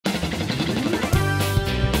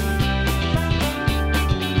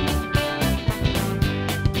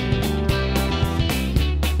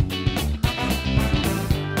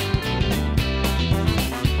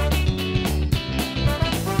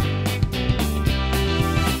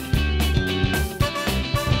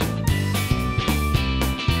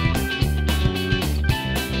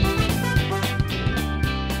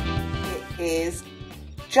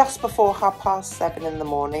just before 7:30 in the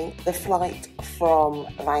morning. The flight from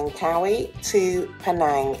Langkawi to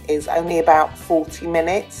Penang is only about 40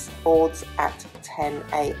 minutes, boards at 10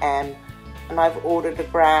 AM. And I've ordered a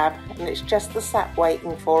grab and it's just the sat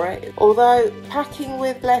waiting for it. Although packing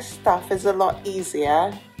with less stuff is a lot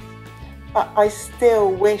easier, but I still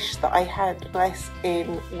wish that I had less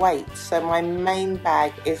in weight. So my main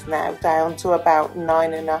bag is now down to about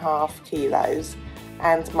 9.5 kilos.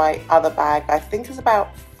 And my other bag, I think, is about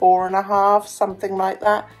 4.5, something like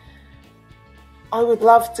that. I would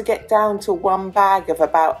love to get down to one bag of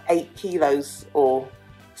about 8 kilos, or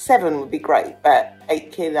 7 would be great, but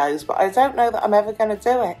 8 kilos. But I don't know that I'm ever going to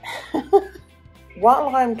do it.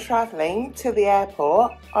 While I'm travelling to the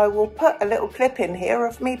airport, I will put a little clip in here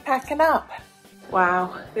of me packing up.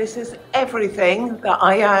 Wow, this is everything that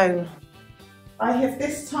I own. I have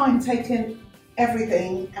this time taken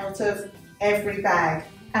everything out of every bag,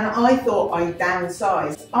 and I thought I'd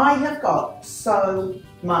downsize. I have got so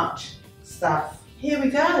much stuff. Here we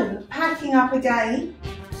go, packing up again.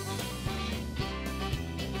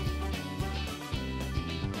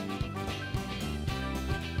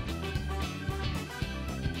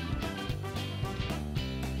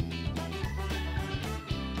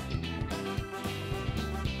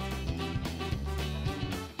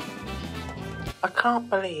 I can't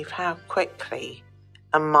believe how quickly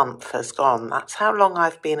a month has gone. That's how long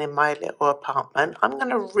I've been in my little apartment. I'm going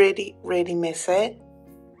to really, really miss it.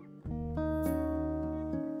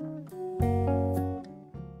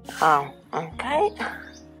 Oh, okay.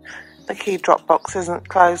 The key drop box isn't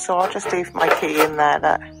closed, so I'll just leave my key in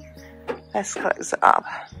there. Let's close it up.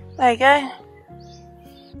 There you go.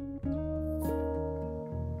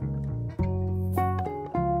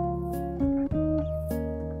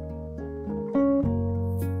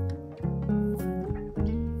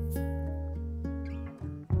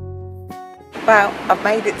 Well, I've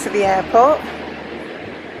made it to the airport.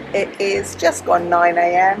 It is just gone 9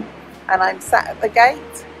 AM and I'm sat at the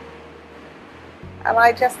gate, and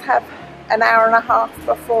I just have an hour and a half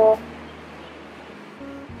before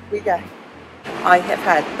we go. I have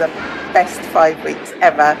had the best 5 weeks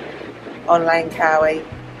ever on Langkawi.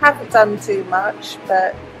 Haven't done too much,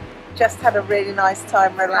 but just had a really nice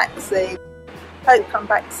time relaxing. Hope to come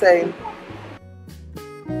back soon.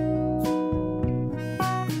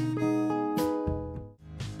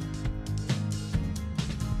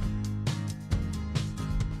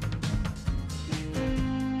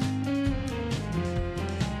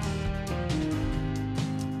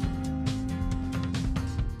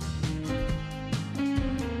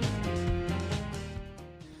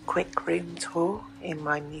 Quick room tour in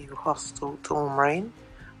my new hostel dorm room.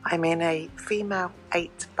 I'm in a female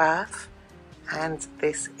 8 berth, and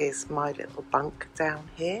this is my little bunk down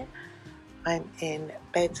here. I'm in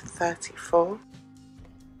bed 34.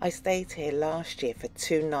 I stayed here last year for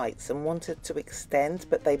 2 nights and wanted to extend,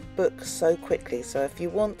 but they book so quickly, so if you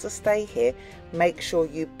want to stay here, make sure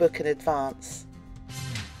you book in advance.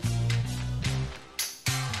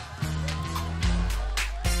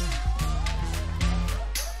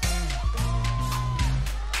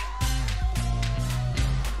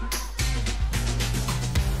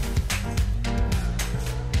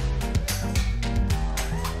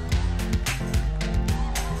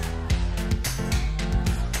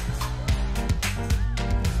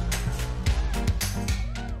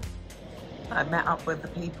 I met up with the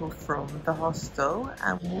people from the hostel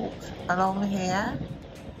and walked along here,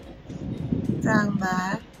 down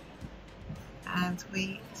there, and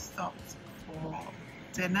we stopped for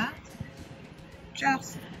dinner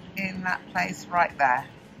just in that place right there.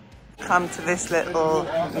 Come to this little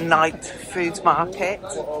night food market,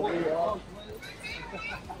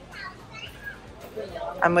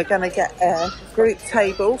 and we're going to get a group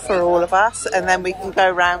table for all of us, and then we can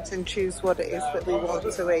go around and choose what it is that we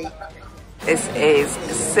want to eat. This is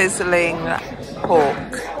sizzling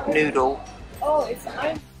pork noodle. Oh, it's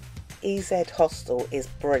nice. EZ Hostel is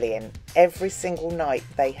brilliant. Every single night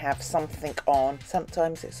they have something on.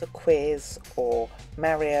 Sometimes it's a quiz or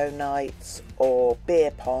Mario nights or beer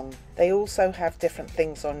pong. They also have different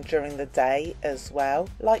things on during the day as well,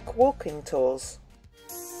 like walking tours.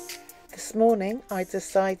 This morning I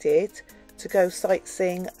decided to go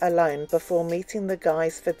sightseeing alone before meeting the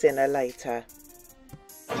guys for dinner later.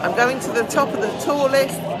 I'm going to the top of the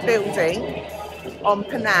tallest building on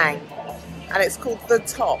Penang, and it's called The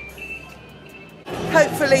Top.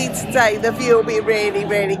 Hopefully today the view will be really,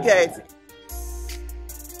 really good.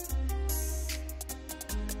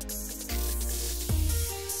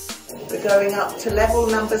 We're going up to level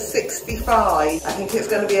number 65. I think it's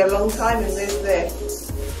going to be a long time in this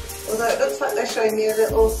lift. Although it looks like they're showing me a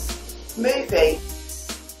little movie.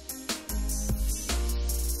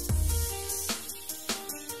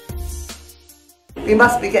 He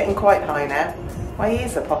must be getting quite high now. My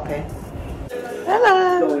ears are popping.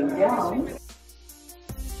 Hello. Going down.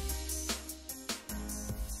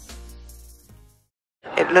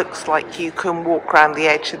 It looks like you can walk around the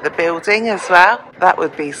edge of the building as well. That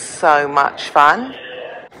would be so much fun.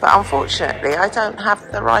 But unfortunately, I don't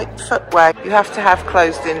have the right footwear. You have to have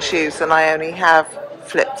closed-in shoes and I only have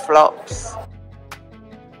flip-flops.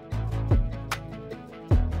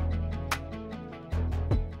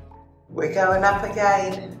 We're going up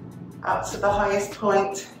again, up to the highest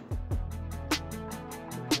point.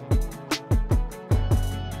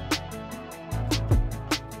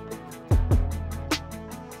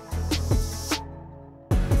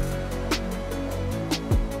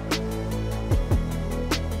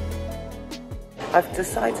 I've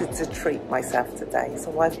decided to treat myself today,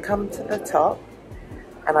 so I've come to the top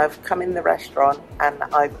and I've come in the restaurant and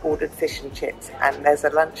I've ordered fish and chips, and there's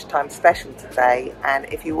a lunchtime special today, and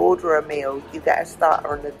if you order a meal you get a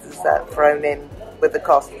starter and a dessert thrown in with the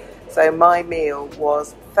cost. So my meal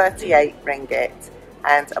was 38 ringgit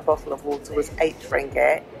and a bottle of water was 8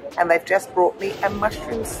 ringgit, and they've just brought me a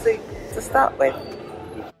mushroom soup to start with.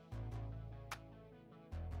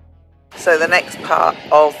 So the next part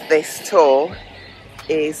of this tour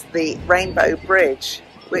is the Rainbow Bridge,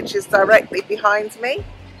 which is directly behind me.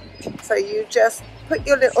 So you just put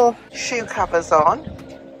your little shoe covers on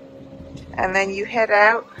and then you head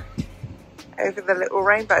out over the little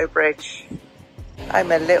Rainbow Bridge.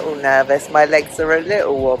 I'm a little nervous, my legs are a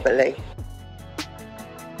little wobbly.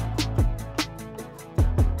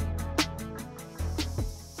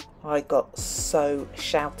 I got so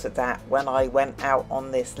shouted at when I went out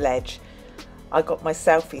on this ledge. I got my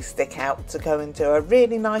selfie stick out to go and do a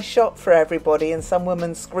really nice shot for everybody, and some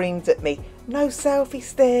woman screamed at me, "No selfie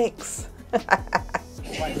sticks!"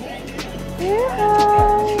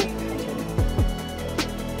 Yeah.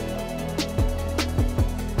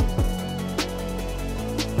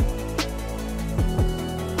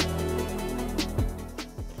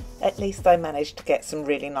 At least I managed to get some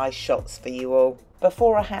really nice shots for you all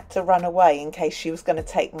before I had to run away in case she was going to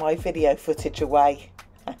take my video footage away.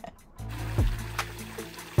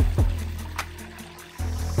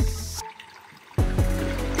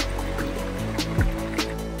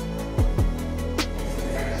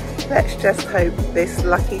 Let's just hope this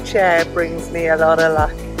lucky chair brings me a lot of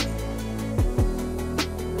luck.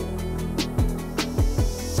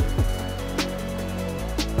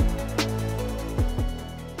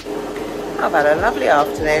 I've had a lovely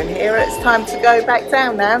afternoon here. It's time to go back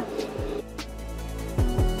down now.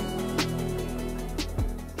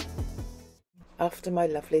 After my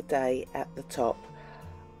lovely day at the top,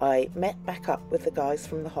 I met back up with the guys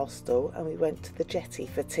from the hostel and we went to the jetty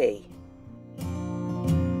for tea.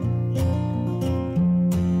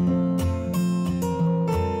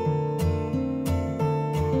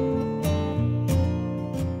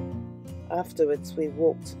 Afterwards we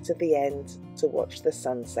walked to the end to watch the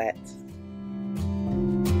sunset.